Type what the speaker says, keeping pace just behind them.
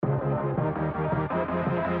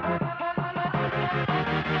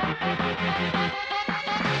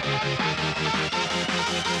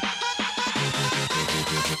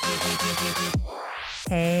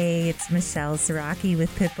Hey, it's Michelle Siraki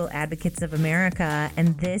with Pitbull Advocates of America,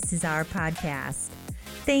 and this is our podcast.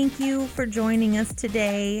 Thank you for joining us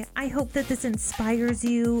today. I hope that this inspires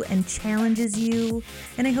you and challenges you,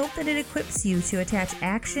 and I hope that it equips you to attach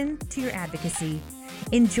action to your advocacy.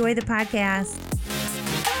 Enjoy the podcast.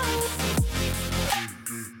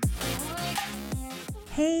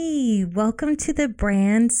 Hey, welcome to the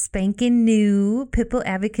brand spanking new Pitbull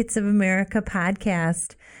Advocates of America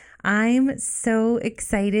podcast. I'm so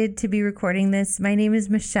excited to be recording this. My name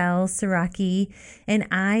is Michelle Siraki, and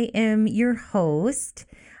I am your host.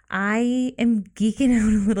 I am geeking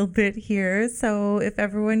out a little bit here, so if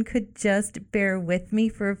everyone could just bear with me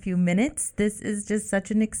for a few minutes. This is just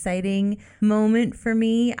such an exciting moment for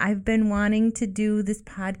me. I've been wanting to do this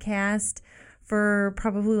podcast for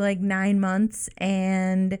probably like 9 months,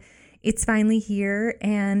 and it's finally here,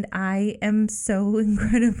 and I am so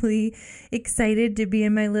incredibly excited to be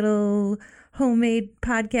in my little homemade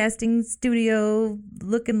podcasting studio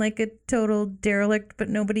looking like a total derelict, but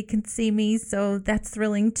nobody can see me, so that's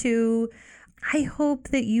thrilling too. I hope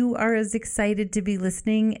that you are as excited to be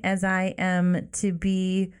listening as I am to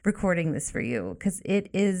be recording this for you, because it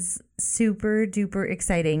is super duper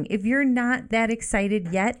exciting. If you're not that excited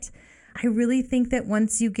yet, I really think that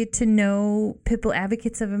once you get to know Pitbull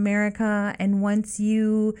Advocates of America and once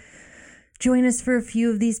you join us for a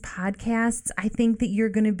few of these podcasts, I think that you're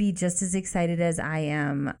going to be just as excited as I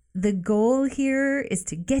am. The goal here is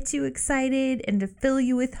to get you excited and to fill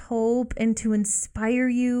you with hope and to inspire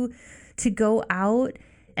you to go out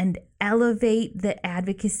and elevate the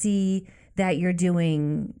advocacy that you're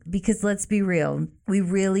doing, because let's be real, we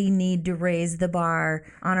really need to raise the bar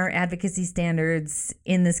on our advocacy standards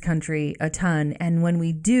in this country a ton. And when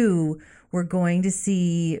we do, we're going to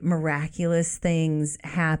see miraculous things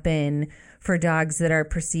happen for dogs that are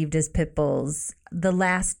perceived as pit bulls. The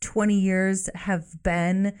last 20 years have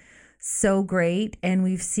been so great, and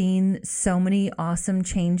we've seen so many awesome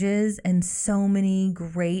changes and so many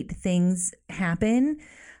great things happen.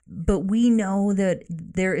 But we know that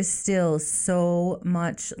there is still so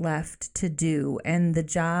much left to do, and the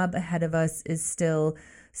job ahead of us is still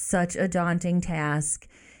such a daunting task.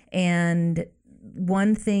 And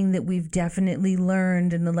one thing that we've definitely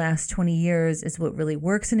learned in the last 20 years is what really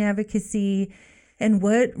works in advocacy and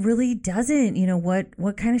what really doesn't,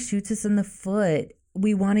 what kind of shoots us in the foot.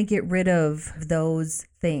 We want to get rid of those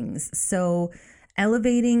things. So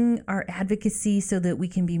elevating our advocacy so that we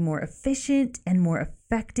can be more efficient and more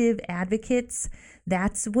effective advocates.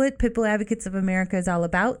 That's what Pitbull Advocates of America is all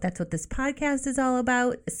about. That's what this podcast is all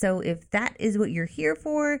about. So if that is what you're here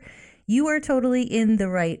for, you are totally in the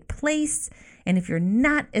right place. And if you're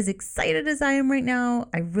not as excited as I am right now,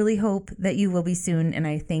 I really hope that you will be soon. And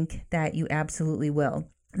I think that you absolutely will.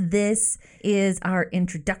 This is our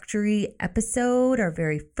introductory episode, our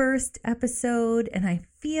very first episode, and I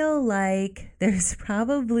feel like there's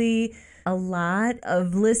probably a lot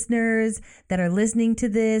of listeners that are listening to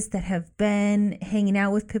this that have been hanging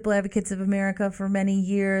out with Pitbull Advocates of America for many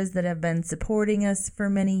years, that have been supporting us for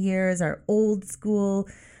many years, our old school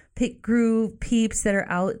pit crew peeps that are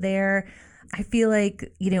out there. I feel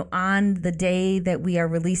like, on the day that we are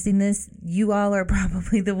releasing this, you all are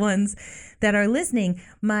probably the ones that are listening.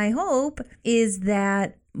 My hope is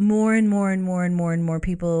that more and more and more and more and more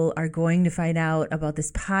people are going to find out about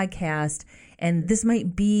this podcast, and this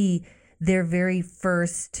might be their very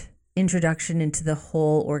first introduction into the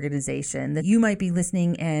whole organization. That you might be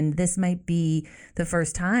listening, and this might be the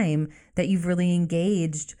first time that you've really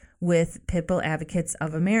engaged with Pitbull Advocates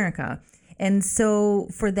of America. And so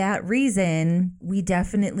for that reason, we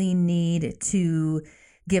definitely need to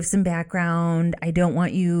give some background. I don't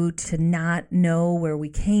want you to not know where we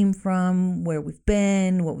came from, where we've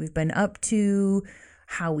been, what we've been up to,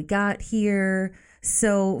 how we got here.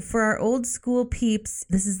 So for our old school peeps,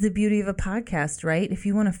 this is the beauty of a podcast, right? If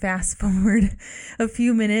you want to fast forward a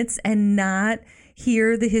few minutes and not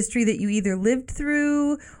hear the history that you either lived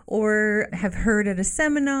through or have heard at a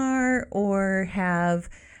seminar or have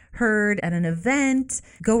heard at an event,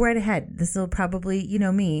 go right ahead. This will probably,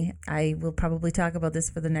 me, I will probably talk about this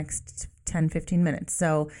for the next 10, 15 minutes.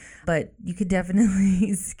 But you could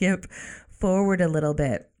definitely skip forward a little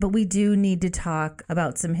bit. But we do need to talk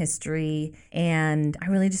about some history, and I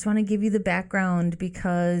really just want to give you the background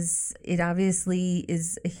because it obviously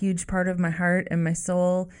is a huge part of my heart and my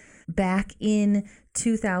soul. Back in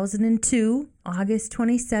 2002, August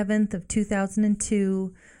 27th of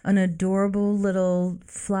 2002, an adorable little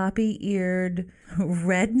floppy-eared,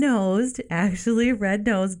 red-nosed,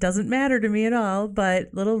 doesn't matter to me at all,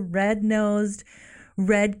 but little red-nosed,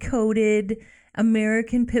 red-coated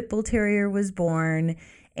American Pit Bull Terrier was born.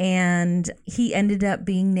 And he ended up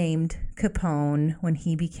being named Capone when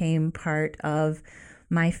he became part of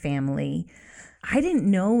my family. I didn't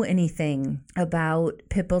know anything about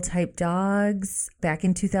pit bull type dogs back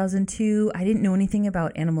in 2002. I didn't know anything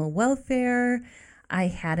about animal welfare. I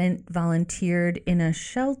hadn't volunteered in a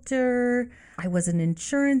shelter. I was an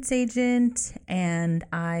insurance agent, and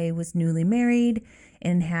I was newly married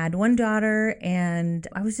and had one daughter, and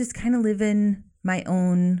I was just kind of living my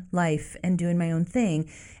own life and doing my own thing.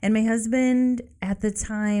 And my husband at the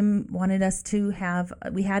time wanted us to have,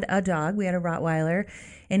 we had a dog, we had a Rottweiler,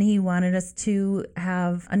 and he wanted us to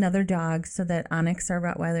have another dog so that Onyx, our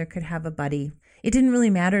Rottweiler, could have a buddy. It didn't really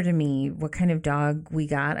matter to me what kind of dog we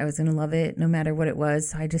got. I was going to love it no matter what it was.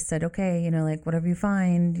 So I just said, okay, like whatever you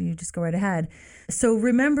find, you just go right ahead. So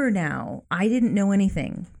remember now, I didn't know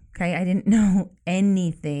anything. Okay. I didn't know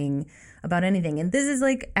anything about anything. And this is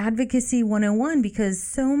like advocacy 101, because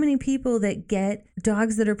so many people that get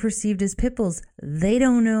dogs that are perceived as pit bulls, they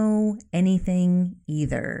don't know anything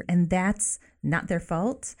either. And that's not their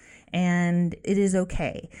fault. And it is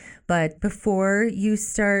okay. But before you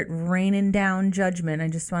start raining down judgment, I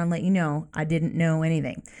just want to let you know, I didn't know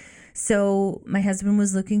anything. So my husband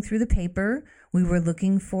was looking through the paper. We were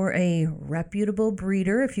looking for a reputable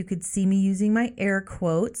breeder. If you could see me using my air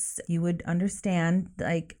quotes, you would understand.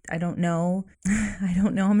 Like, I don't know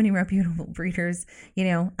how many reputable breeders,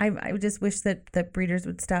 I just wish that breeders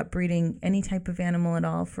would stop breeding any type of animal at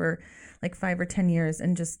all for like 5 or 10 years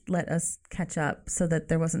and just let us catch up so that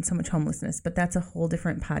there wasn't so much homelessness. But that's a whole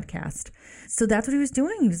different podcast. So that's what he was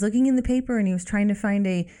doing. He was looking in the paper and he was trying to find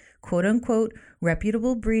a quote unquote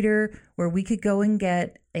reputable breeder where we could go and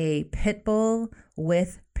get a pit bull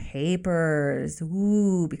with papers.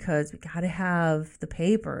 Ooh, because we got to have the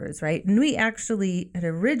papers, right? And we actually had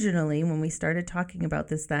originally, when we started talking about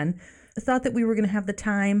this then, thought that we were going to have the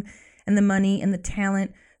time and the money and the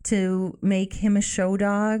talent to make him a show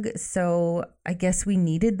dog. So I guess we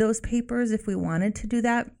needed those papers if we wanted to do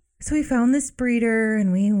that. So we found this breeder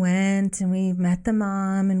and we went and we met the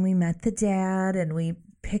mom and we met the dad and we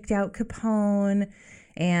picked out Capone,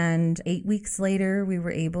 and 8 weeks later we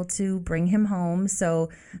were able to bring him home. So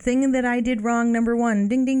thing that I did wrong, number one,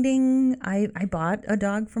 ding, ding, ding, I bought a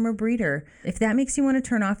dog from a breeder. If that makes you want to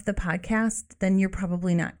turn off the podcast, then you're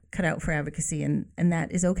probably not cut out for advocacy, and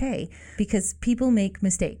that is okay, because people make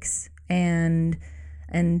mistakes. And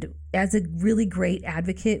as a really great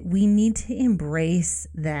advocate, we need to embrace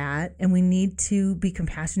that, and we need to be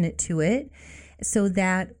compassionate to it, so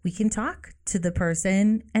that we can talk to the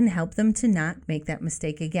person and help them to not make that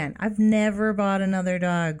mistake again. I've never bought another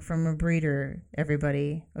dog from a breeder,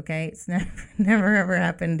 everybody, okay? It's never ever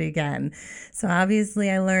happened again. So obviously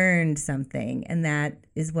I learned something, and that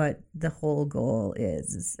is what the whole goal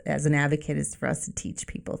is as an advocate, is for us to teach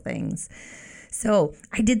people things. So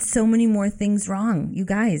I did so many more things wrong. You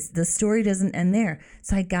guys, the story doesn't end there.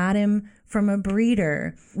 So I got him from a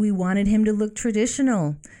breeder. We wanted him to look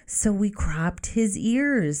traditional, so we cropped his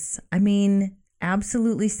ears. I mean,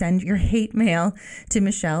 absolutely send your hate mail to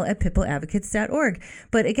Michelle at pitbulladvocates.org.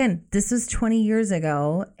 But again, this was 20 years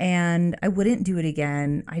ago, and I wouldn't do it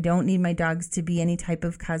again. I don't need my dogs to be any type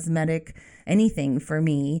of cosmetic anything for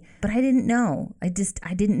me, but I didn't know. I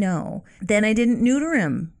didn't know. Then I didn't neuter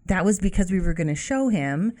him. That was because we were going to show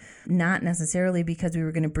him, not necessarily because we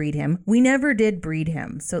were going to breed him. We never did breed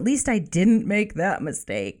him. So at least I didn't make that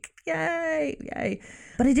mistake. Yay, yay.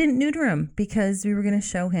 But I didn't neuter him because we were going to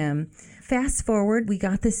show him. Fast forward, we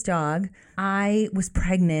got this dog. I was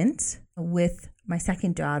pregnant with my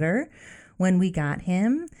second daughter when we got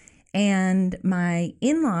him. And my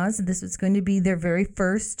in-laws, this was going to be their very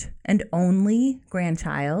first and only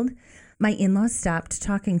grandchild, my in-laws stopped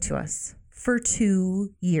talking to us for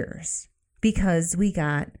 2 years because we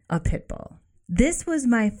got a pit bull. This was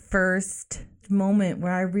my first moment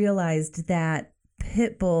where I realized that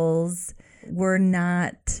pit bulls were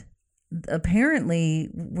not, apparently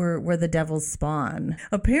were the devil's spawn.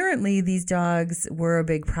 Apparently these dogs were a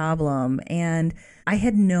big problem, and I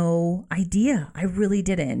had no idea. I really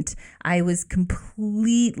didn't. I was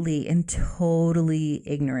completely and totally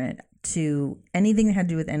ignorant to anything that had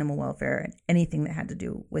to do with animal welfare and anything that had to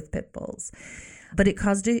do with pit bulls. But it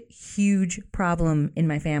caused a huge problem in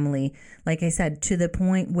my family. Like I said, to the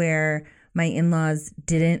point where my in-laws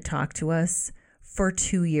didn't talk to us for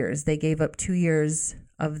 2 years. They gave up 2 years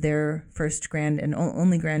of their first and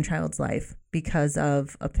only grandchild's life because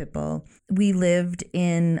of a pit bull. We lived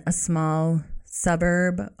in a small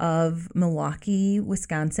suburb of Milwaukee,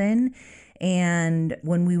 Wisconsin, And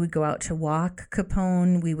when we would go out to walk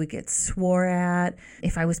Capone, we would get swore at.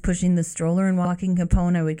 If I was pushing the stroller and walking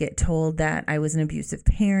Capone, I would get told that I was an abusive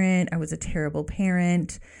parent. I was a terrible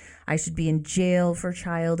parent. I should be in jail for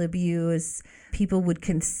child abuse. People would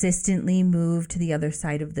consistently move to the other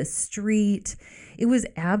side of the street. It was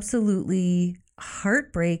absolutely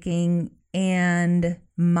heartbreaking and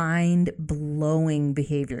mind-blowing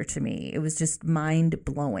behavior to me. It was just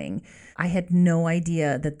mind-blowing. I had no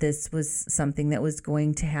idea that this was something that was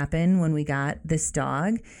going to happen when we got this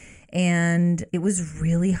dog. And it was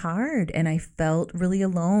really hard. And I felt really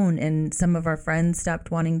alone. And some of our friends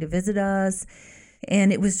stopped wanting to visit us.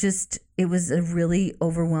 And it was a really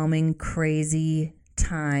overwhelming, crazy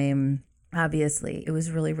time. Obviously, it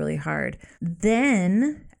was really, really hard.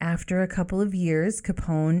 Then, after a couple of years,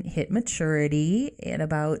 Capone hit maturity at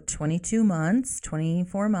about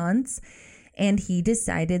 24 months, and he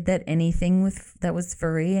decided that anything that was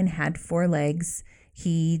furry and had 4 legs,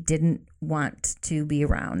 he didn't want to be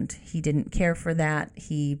around. He didn't care for that.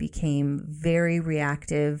 He became very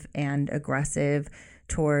reactive and aggressive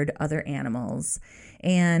toward other animals.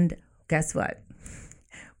 And guess what?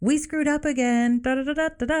 We screwed up again. Da, da, da, da,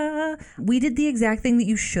 da, da. We did the exact thing that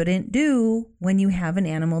you shouldn't do when you have an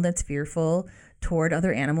animal that's fearful toward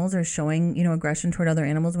other animals or showing, aggression toward other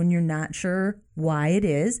animals when you're not sure why it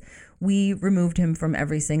is. We removed him from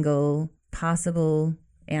every single possible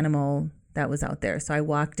animal that was out there. So I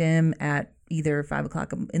walked him at either 5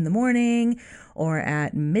 o'clock in the morning or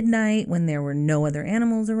at midnight when there were no other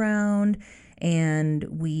animals around. And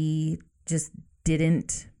we just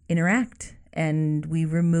didn't interact. And we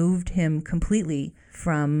removed him completely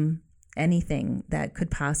from anything that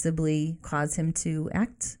could possibly cause him to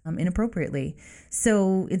act inappropriately.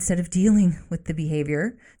 So instead of dealing with the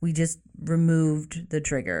behavior, we just removed the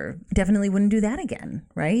trigger. Definitely wouldn't do that again,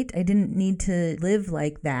 right? I didn't need to live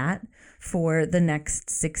like that for the next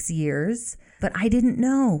 6 years. But I didn't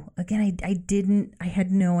know. Again, I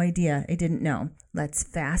had no idea. I didn't know. Let's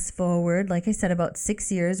fast forward. Like I said, about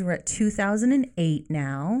 6 years. We're at 2008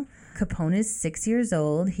 now. Capone is 6 years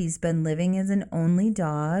old. He's been living as an only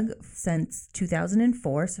dog since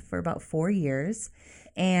 2004, so for about 4 years.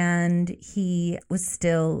 And he was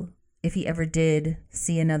still, if he ever did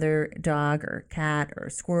see another dog or cat or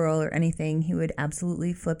squirrel or anything, he would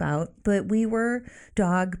absolutely flip out. But we were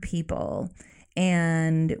dog people,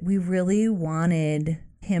 and we really wanted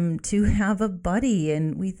him to have a buddy.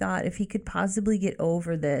 And we thought if he could possibly get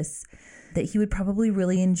over this, that he would probably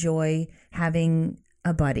really enjoy having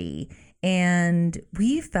a buddy. And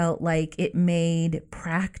we felt like it made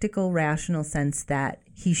practical, rational sense that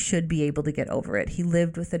he should be able to get over it. He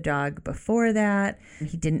lived with a dog before that.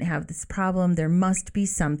 He didn't have this problem. There must be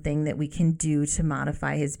something that we can do to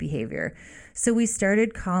modify his behavior. So we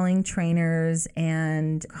started calling trainers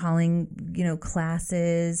and calling,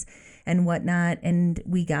 classes and whatnot. And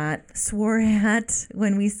we got swore at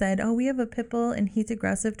when we said, oh, we have a pit bull and he's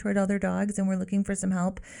aggressive toward other dogs and we're looking for some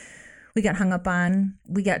help. We got hung up on.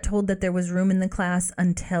 We got told that there was room in the class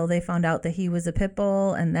until they found out that he was a pit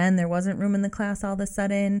bull, and then there wasn't room in the class all of a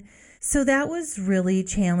sudden. So that was really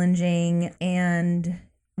challenging and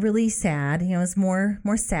really sad. It was more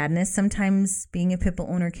sadness. Sometimes being a pit bull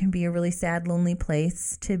owner can be a really sad, lonely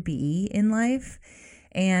place to be in life.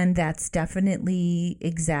 And that's definitely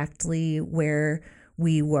exactly where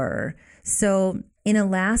we were. So in a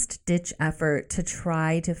last-ditch effort to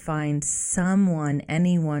try to find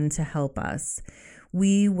anyone to help us,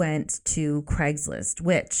 we went to Craigslist,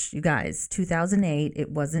 which, you guys, 2008,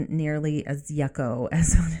 it wasn't nearly as yucko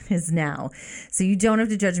as what it is now. So you don't have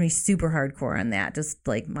to judge me super hardcore on that, just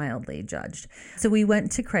like mildly judged. So we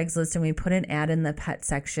went to Craigslist and we put an ad in the pet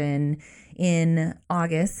section in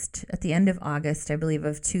August, at the end of August, I believe,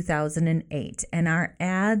 of 2008. And our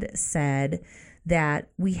ad said that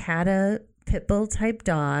we had a pit bull type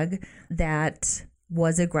dog that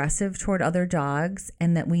was aggressive toward other dogs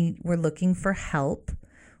and that we were looking for help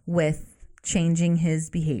with changing his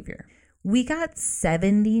behavior. We got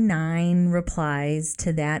 79 replies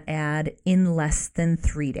to that ad in less than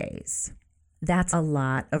 3 days. That's a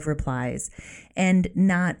lot of replies. And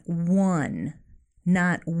not one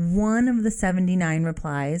of the 79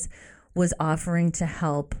 replies was offering to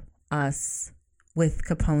help us with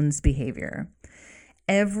Capone's behavior.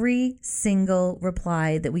 Every single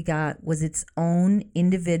reply that we got was its own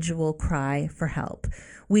individual cry for help.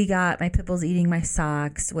 We got, my pit bull's eating my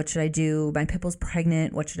socks. What should I do? My pit bull's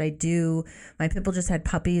pregnant. What should I do? My pit bull just had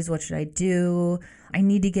puppies. What should I do? I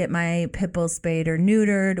need to get my pit bull spayed or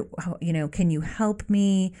neutered. Can you help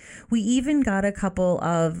me? We even got a couple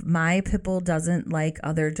of, my pit bull doesn't like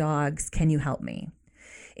other dogs. Can you help me?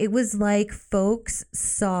 It was like folks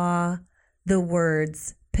saw the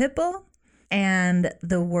words Pitbull and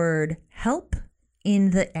the word help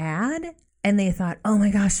in the ad, and they thought, oh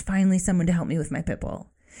my gosh, finally someone to help me with my Pitbull.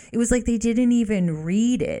 It was like they didn't even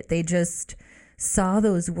read it. They just saw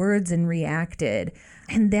those words and reacted.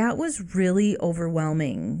 And that was really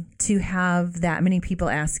overwhelming to have that many people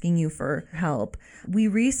asking you for help. We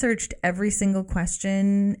researched every single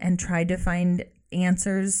question and tried to find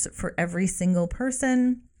answers for every single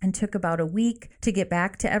person, and took about a week to get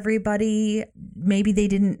back to everybody. Maybe they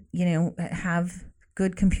didn't, have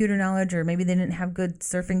good computer knowledge, or maybe they didn't have good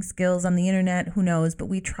surfing skills on the internet, who knows, but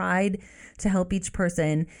we tried to help each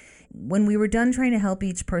person. When we were done trying to help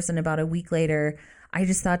each person about a week later, I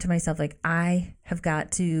just thought to myself, like, I have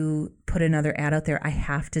got to put another ad out there. I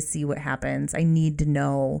have to see what happens. I need to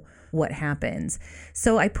know what happens.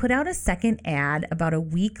 So I put out a second ad about a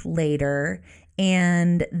week later,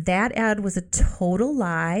 and that ad was a total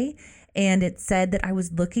lie. And it said that I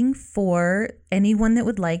was looking for anyone that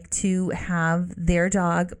would like to have their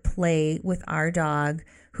dog play with our dog,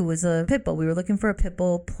 who was a pit bull. We were looking for a pit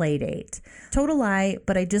bull play date. Total lie,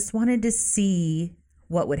 but I just wanted to see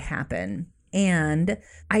what would happen. And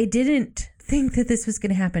I didn't think that this was going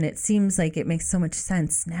to happen. It seems like it makes so much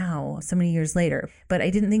sense now, so many years later, but I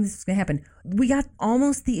didn't think this was going to happen. We got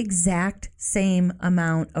almost the exact same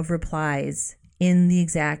amount of replies in the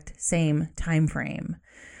exact same time frame.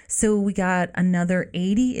 So we got another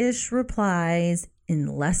 80-ish replies in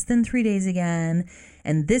less than 3 days again.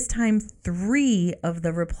 And this time, 3 of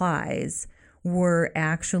the replies were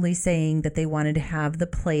actually saying that they wanted to have the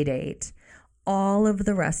play date. All of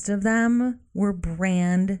the rest of them were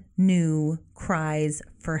brand new cries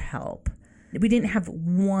for help. We didn't have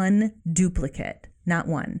one duplicate, not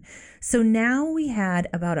one. So now we had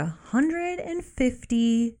about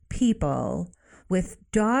 150 people with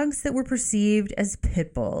dogs that were perceived as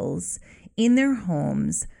pit bulls in their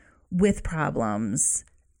homes with problems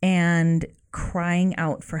and crying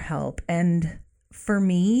out for help. And for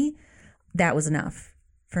me, that was enough.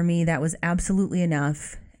 For me, that was absolutely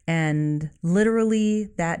enough. And literally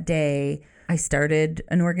that day, I started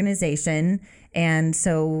an organization. And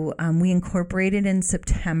so we incorporated in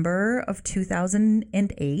September of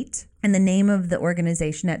 2008. And the name of the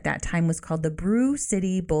organization at that time was called the Brew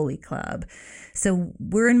City Bully Club. So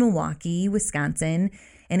we're in Milwaukee, Wisconsin.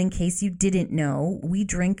 And in case you didn't know, we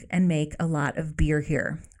drink and make a lot of beer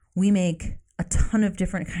here. We make a ton of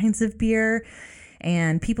different kinds of beer.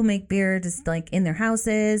 And people make beer just like in their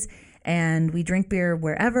houses. And we drink beer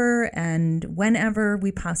wherever and whenever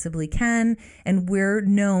we possibly can. And we're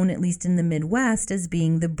known, at least in the Midwest, as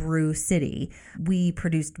being the Brew City. We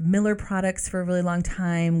produced Miller products for a really long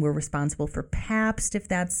time. We're responsible for Pabst, if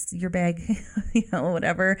that's your bag,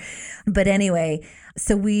 whatever. But anyway,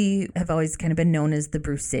 so we have always kind of been known as the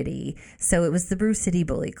Brew City. So it was the Brew City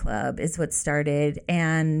Bully Club is what started.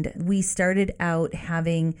 And we started out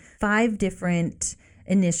having 5 different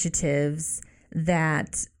initiatives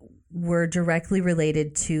that were directly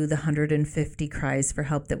related to the 150 cries for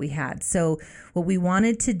help that we had. So what we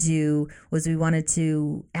wanted to do was we wanted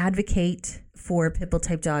to advocate for pit bull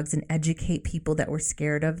type dogs and educate people that were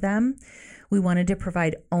scared of them. We wanted to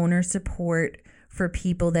provide owner support for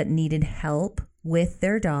people that needed help with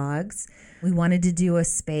their dogs. We wanted to do a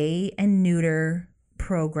spay and neuter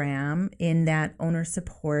program in that owner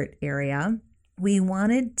support area. We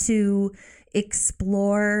wanted to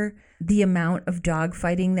explore the amount of dog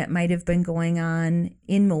fighting that might have been going on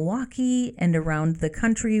in Milwaukee and around the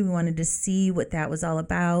country. We wanted to see what that was all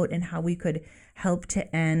about and how we could help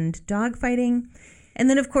to end dog fighting. And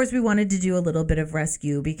then, of course, we wanted to do a little bit of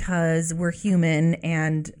rescue because we're human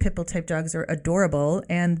and pit bull type dogs are adorable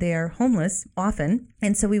and they're homeless often.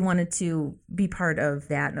 And so we wanted to be part of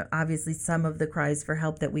that. Obviously, some of the cries for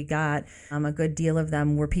help that we got, a good deal of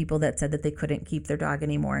them were people that said that they couldn't keep their dog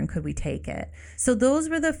anymore and could we take it. So those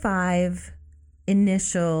were the 5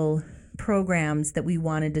 initial programs that we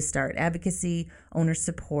wanted to start: advocacy, owner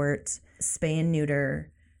support, spay and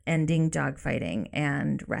neuter, ending dog fighting,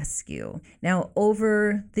 and rescue. Now,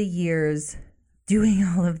 over the years, doing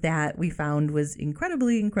all of that we found was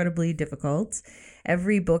incredibly difficult.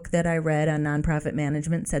 Every book that I read on nonprofit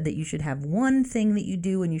management said that you should have one thing that you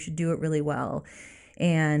do and you should do it really well.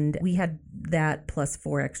 And we had that plus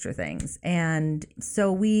 4 extra things. And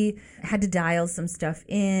so we had to dial some stuff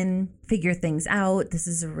in, figure things out. This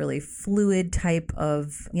is a really fluid type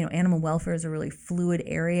of, animal welfare is a really fluid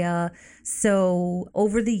area. So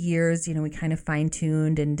over the years, we kind of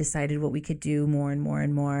fine-tuned and decided what we could do more and more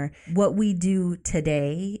and more. What we do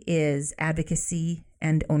today is advocacy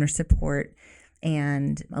and owner support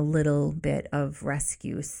and a little bit of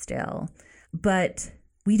rescue still. But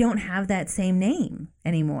we don't have that same name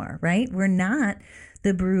anymore, right? We're not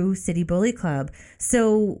the Brew City Bully Club.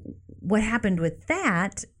 So what happened with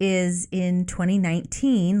that is in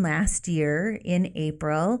 2019, last year in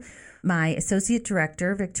April, my associate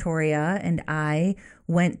director, Victoria, and I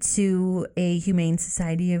went to a Humane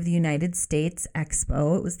Society of the United States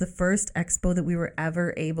expo. It was the first expo that we were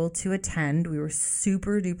ever able to attend. We were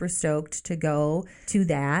super duper stoked to go to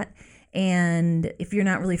that. And if you're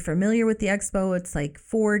not really familiar with the expo, it's like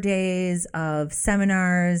 4 days of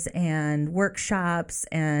seminars and workshops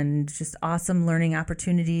and just awesome learning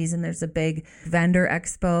opportunities. And there's a big vendor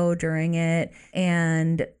expo during it.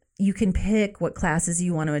 And you can pick what classes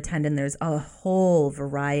you want to attend, and there's a whole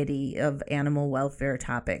variety of animal welfare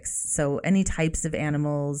topics. So any types of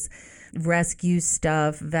animals, rescue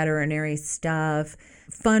stuff, veterinary stuff,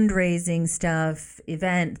 fundraising stuff,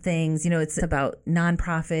 event things. It's about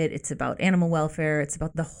nonprofit, it's about animal welfare, it's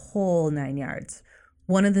about the whole 9 yards.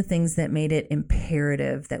 One of the things that made it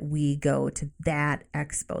imperative that we go to that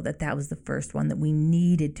expo, that was the first one that we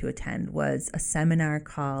needed to attend, was a seminar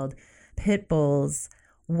called Pit Bulls,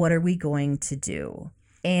 What Are We Going to Do?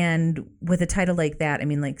 And with a title like that,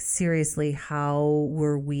 seriously, how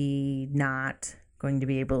were we not going to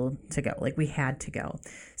be able to go? We had to go.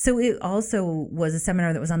 So it also was a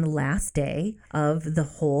seminar that was on the last day of the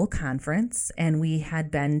whole conference, and we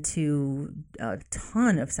had been to a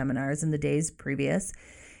ton of seminars in the days previous.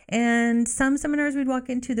 And some seminars we'd walk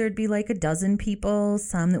into, there'd be like a dozen people.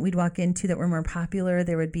 Some that we'd walk into that were more popular,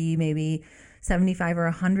 there would be maybe 75 or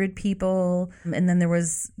 100 people. And then there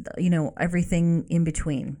was, everything in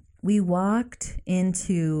between. We walked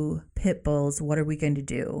into Pit Bulls, What Are We Going to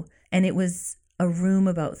Do? And it was a room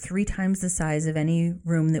about 3 times the size of any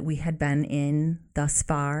room that we had been in thus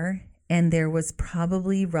far. And there was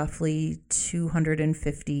probably roughly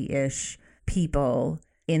 250-ish people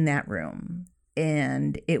in that room.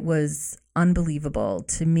 And it was unbelievable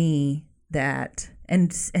to me that,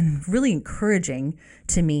 and really encouraging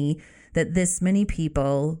to me, that this many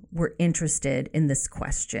people were interested in this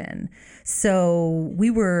question. So we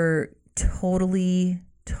were totally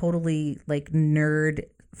like nerd,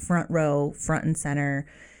 front row, front and center,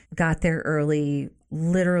 got there early,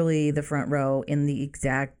 literally the front row in the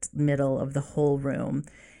exact middle of the whole room.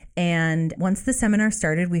 And once the seminar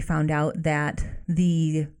started, we found out that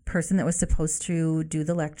the person that was supposed to do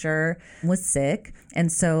the lecture was sick.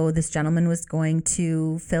 And so this gentleman was going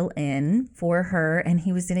to fill in for her, and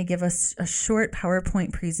he was going to give us a short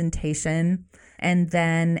PowerPoint presentation. And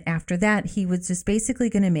then after that, he was just basically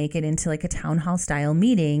going to make it into like a town hall style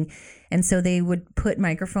meeting. And so they would put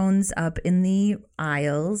microphones up in the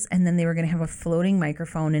aisles, and then they were going to have a floating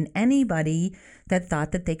microphone, and anybody that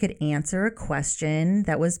thought that they could answer a question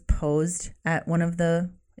that was posed at one of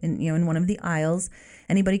the, in one of the aisles,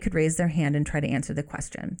 anybody could raise their hand and try to answer the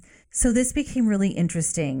question. So this became really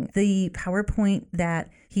interesting. The PowerPoint that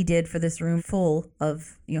he did for this room full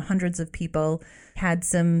of hundreds of people had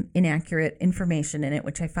some inaccurate information in it,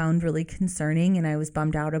 which I found really concerning, and I was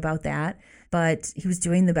bummed out about that. But he was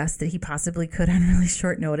doing the best that he possibly could on really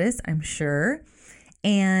short notice, I'm sure.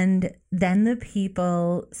 And then the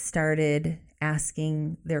people started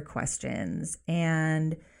asking their questions,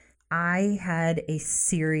 and I had a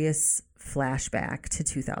serious flashback to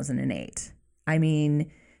 2008.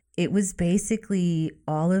 It was basically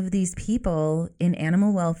all of these people in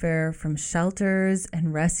animal welfare from shelters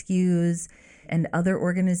and rescues and other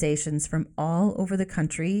organizations from all over the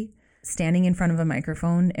country standing in front of a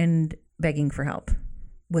microphone and begging for help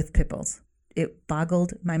with pit bulls. It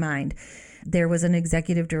boggled my mind. There was an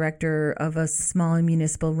executive director of a small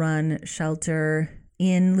municipal run shelter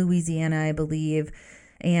in Louisiana, I believe,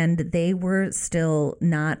 and they were still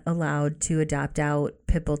not allowed to adopt out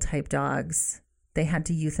pit bull type dogs. They had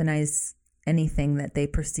to euthanize anything that they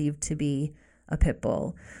perceived to be a pit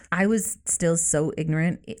bull. I was still so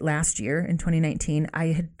ignorant last year in 2019. I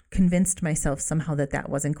had convinced myself somehow that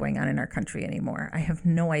wasn't going on in our country anymore. I have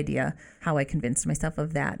no idea how I convinced myself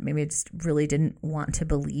of that. Maybe I just really didn't want to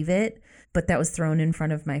believe it, but that was thrown in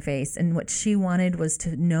front of my face. And what she wanted was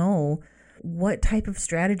to know what type of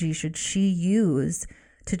strategy should she use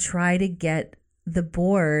to try to get the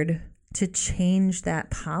board to change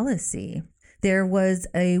that policy. There was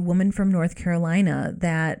a woman from North Carolina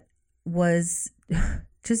that was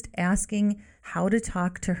just asking how to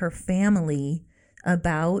talk to her family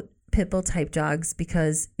about pit bull type dogs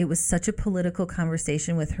because it was such a political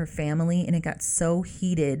conversation with her family, and it got so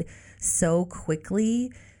heated so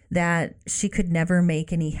quickly that she could never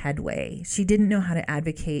make any headway. She didn't know how to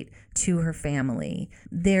advocate to her family.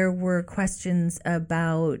 There were questions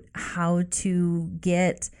about how to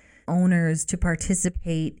get owners to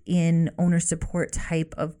participate in owner support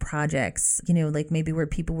type of projects, like maybe where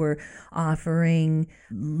people were offering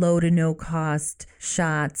low to no cost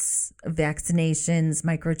shots, vaccinations,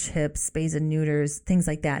 microchips, spays and neuters, things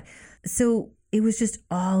like that. So it was just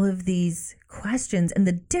all of these questions. And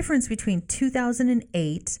the difference between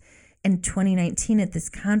 2008 and 2019 at this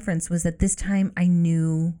conference was that this time I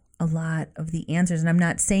knew a lot of the answers. And I'm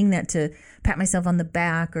not saying that to pat myself on the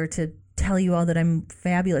back or to tell you all that I'm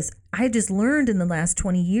fabulous. I just learned in the last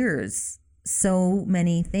 20 years so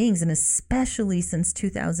many things, and especially since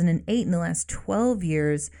 2008, in the last 12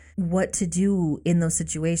 years, what to do in those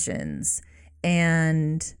situations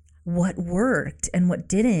and what worked and what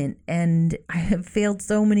didn't. And I have failed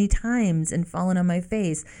so many times and fallen on my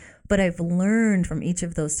face, but I've learned from each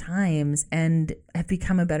of those times and have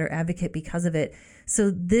become a better advocate because of it.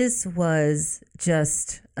 So this was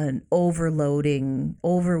just an overwhelming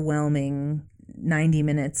 90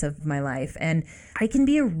 minutes of my life. And I can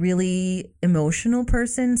be a really emotional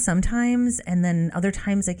person sometimes, and then other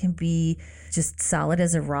times I can be just solid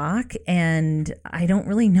as a rock, and I don't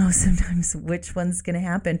really know sometimes which one's going to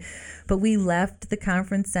happen. But we left the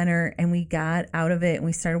conference center and we got out of it and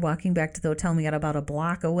we started walking back to the hotel, and we got about a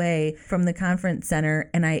block away from the conference center,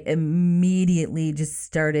 and I immediately just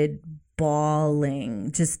started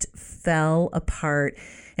bawling, just fell apart.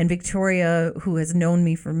 And Victoria, who has known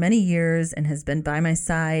me for many years and has been by my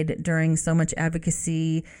side during so much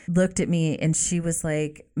advocacy, looked at me and she was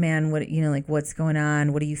like, man, what's going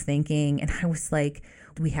on? What are you thinking? And I was like,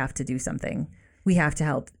 we have to do something. We have to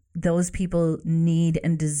help. Those people need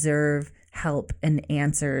and deserve help and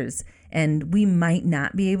answers. And we might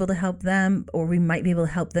not be able to help them, or we might be able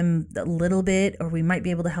to help them a little bit, or we might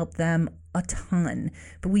be able to help them a ton,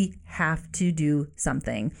 but we have to do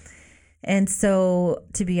something. And so,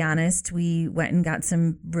 to be honest, we went and got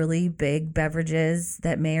some really big beverages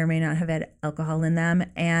that may or may not have had alcohol in them.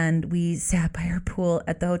 And we sat by our pool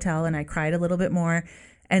at the hotel, and I cried a little bit more.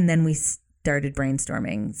 And then we started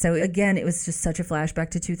brainstorming. So again, it was just such a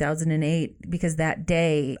flashback to 2008, because that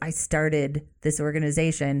day I started this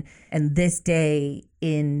organization. And this day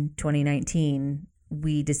in 2019,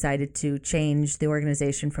 we decided to change the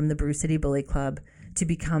organization from the Brew City Bully Club to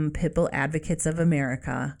become Pitbull Advocates of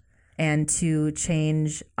America, and to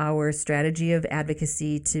change our strategy of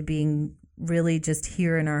advocacy to being really just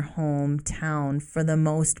here in our hometown for the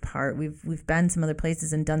most part. We've been some other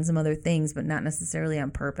places and done some other things, but not necessarily on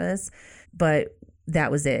purpose. But that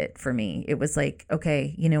was it for me. It was like,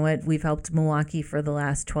 okay, you know what? We've helped Milwaukee for the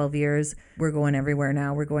last 12 years. We're going everywhere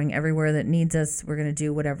now. We're going everywhere that needs us. We're going to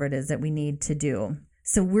do whatever it is that we need to do.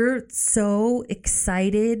 So we're so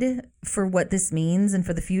excited for what this means and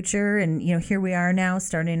for the future. And, here we are now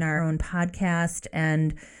starting our own podcast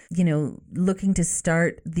and, looking to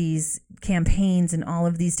start these campaigns in all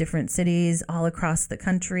of these different cities all across the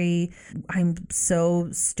country. I'm so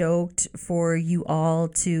stoked for you all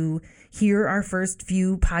to hear our first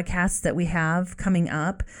few podcasts that we have coming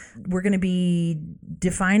up. We're going to be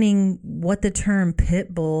defining what the term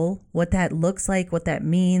pit bull, what that looks like, what that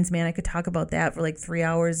means. Man, I could talk about that for like 3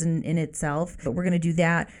 hours in itself, but we're going to do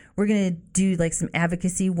that. We're going to do like some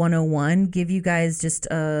advocacy 101, give you guys just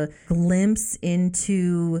a glimpse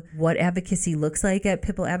into what advocacy looks like at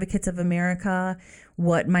Pitbull Advocates of America,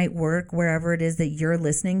 what might work wherever it is that you're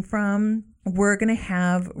listening from. We're going to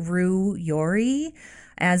have Rue Yori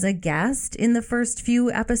as a guest in the first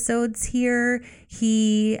few episodes here.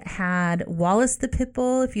 He had Wallace the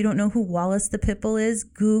Pitbull. If you don't know who Wallace the Pitbull is,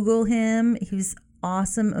 Google him. He was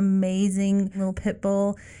awesome, amazing little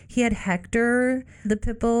pitbull. He had Hector the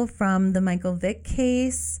Pitbull from the Michael Vick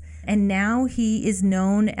case. And now he is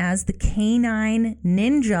known as the Canine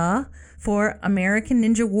Ninja for American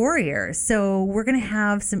Ninja Warrior. So we're going to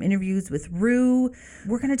have some interviews with Rue.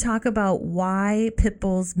 We're going to talk about why pit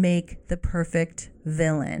bulls make the perfect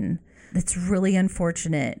villain. That's really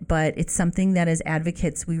unfortunate, but it's something that as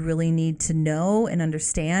advocates we really need to know and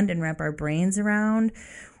understand and wrap our brains around.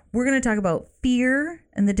 We're going to talk about fear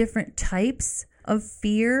and the different types of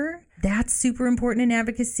fear. That's super important in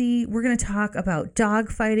advocacy. We're going to talk about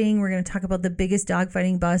dogfighting. We're going to talk about the biggest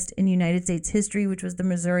dogfighting bust in United States history, which was the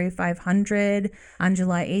Missouri 500 on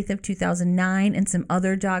July 8th of 2009, and some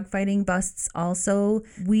other dogfighting busts also.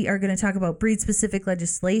 We are going to talk about breed-specific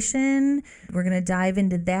legislation. We're going to dive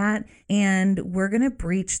into that, and we're going to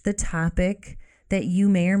breach the topic that you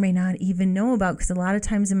may or may not even know about. Because a lot of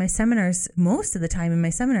times in my seminars, most of the time in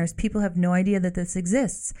my seminars, people have no idea that this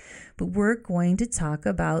exists. But we're going to talk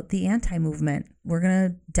about the anti-movement. We're going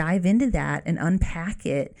to dive into that and unpack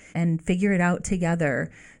it and figure it out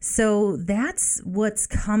together. So that's what's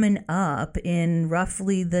coming up in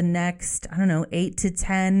roughly the next, 8 to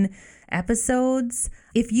 10 episodes.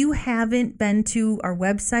 If you haven't been to our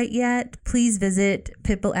website yet, please visit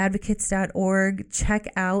pitbulladvocates.org. Check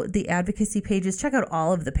out the advocacy pages. Check out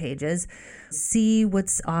all of the pages. See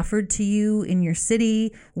what's offered to you in your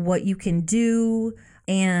city, what you can do,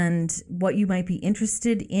 and what you might be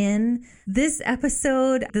interested in. This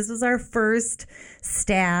episode, this was our first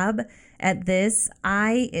stab at this.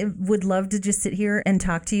 I would love to just sit here and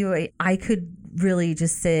talk to you. I could really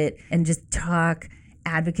just sit and just talk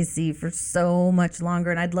advocacy for so much longer,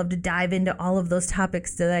 and I'd love to dive into all of those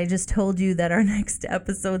topics that I just told you that our next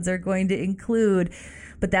episodes are going to include.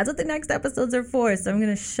 But that's what the next episodes are for, so I'm going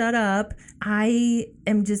to shut up. I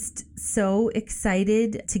am just so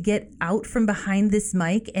excited to get out from behind this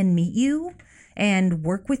mic and meet you and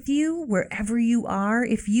work with you wherever you are.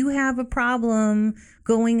 If you have a problem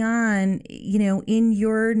going on, in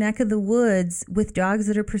your neck of the woods with dogs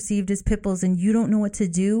that are perceived as pit bulls and you don't know what to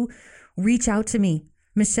do, reach out to me.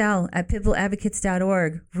 Michelle at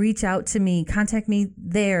pitbulladvocates.org. Reach out to me. Contact me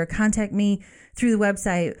there. Contact me through the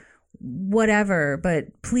website, whatever.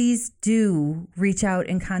 But please do reach out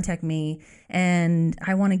and contact me. And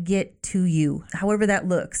I want to get to you, however that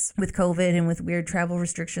looks with COVID and with weird travel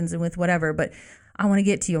restrictions and with whatever. But I want to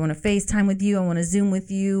get to you. I want to FaceTime with you. I want to Zoom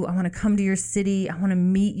with you. I want to come to your city. I want to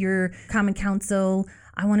meet your common council.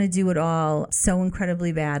 I want to do it all so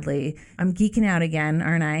incredibly badly. I'm geeking out again,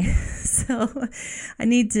 aren't I? So I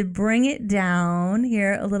need to bring it down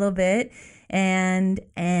here a little bit and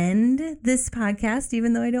end this podcast,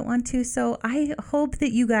 even though I don't want to. So I hope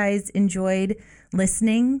that you guys enjoyed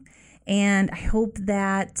listening. And I hope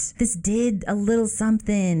that this did a little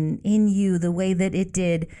something in you the way that it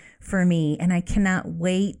did for me. And I cannot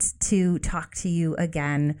wait to talk to you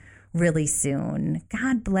again really soon.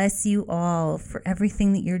 God bless you all for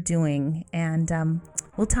everything that you're doing. And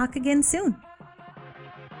we'll talk again soon.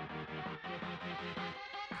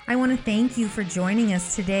 I want to thank you for joining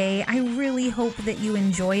us today. I really hope that you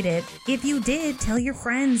enjoyed it. If you did, tell your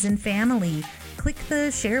friends and family. Click the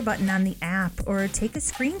share button on the app or take a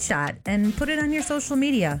screenshot and put it on your social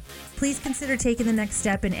media. Please consider taking the next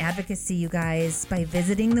step in advocacy, you guys, by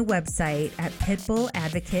visiting the website at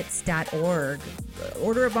pitbulladvocates.org.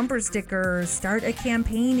 Order a bumper sticker, start a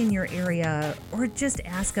campaign in your area, or just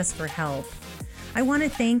ask us for help. I want to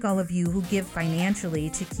thank all of you who give financially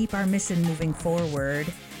to keep our mission moving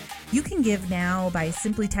forward. You can give now by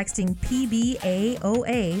simply texting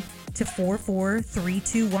PBAOA to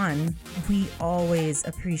 44321. We always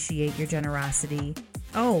appreciate your generosity.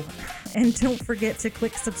 Oh, and don't forget to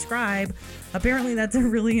click subscribe. Apparently that's a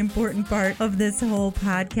really important part of this whole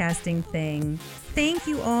podcasting thing. Thank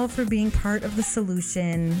you all for being part of the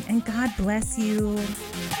solution, and God bless you.